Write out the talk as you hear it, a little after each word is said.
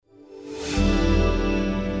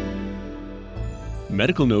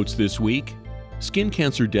Medical notes this week. Skin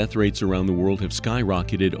cancer death rates around the world have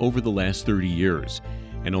skyrocketed over the last 30 years,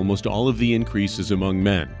 and almost all of the increase is among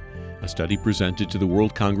men. A study presented to the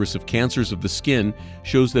World Congress of Cancers of the Skin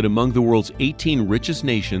shows that among the world's 18 richest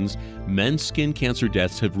nations, men's skin cancer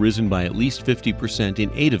deaths have risen by at least 50% in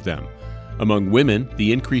 8 of them. Among women,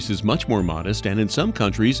 the increase is much more modest, and in some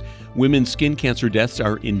countries, women's skin cancer deaths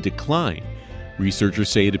are in decline. Researchers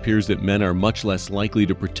say it appears that men are much less likely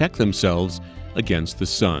to protect themselves against the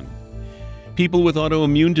sun. People with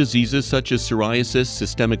autoimmune diseases such as psoriasis,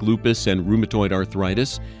 systemic lupus, and rheumatoid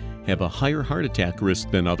arthritis have a higher heart attack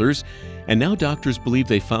risk than others, and now doctors believe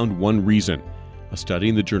they found one reason. A study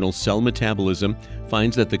in the journal Cell Metabolism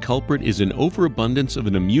finds that the culprit is an overabundance of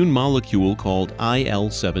an immune molecule called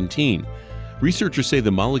IL-17. Researchers say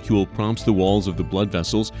the molecule prompts the walls of the blood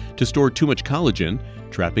vessels to store too much collagen,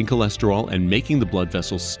 trapping cholesterol and making the blood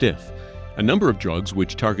vessels stiff. A number of drugs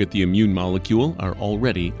which target the immune molecule are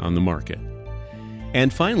already on the market.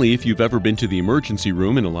 And finally, if you've ever been to the emergency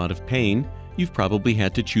room in a lot of pain, you've probably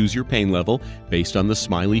had to choose your pain level based on the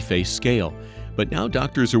smiley face scale. But now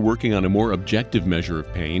doctors are working on a more objective measure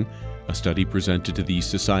of pain. A study presented to the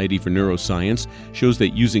Society for Neuroscience shows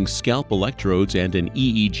that using scalp electrodes and an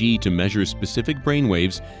EEG to measure specific brain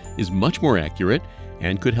waves is much more accurate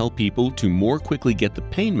and could help people to more quickly get the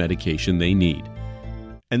pain medication they need.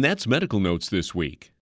 And that's Medical Notes this week.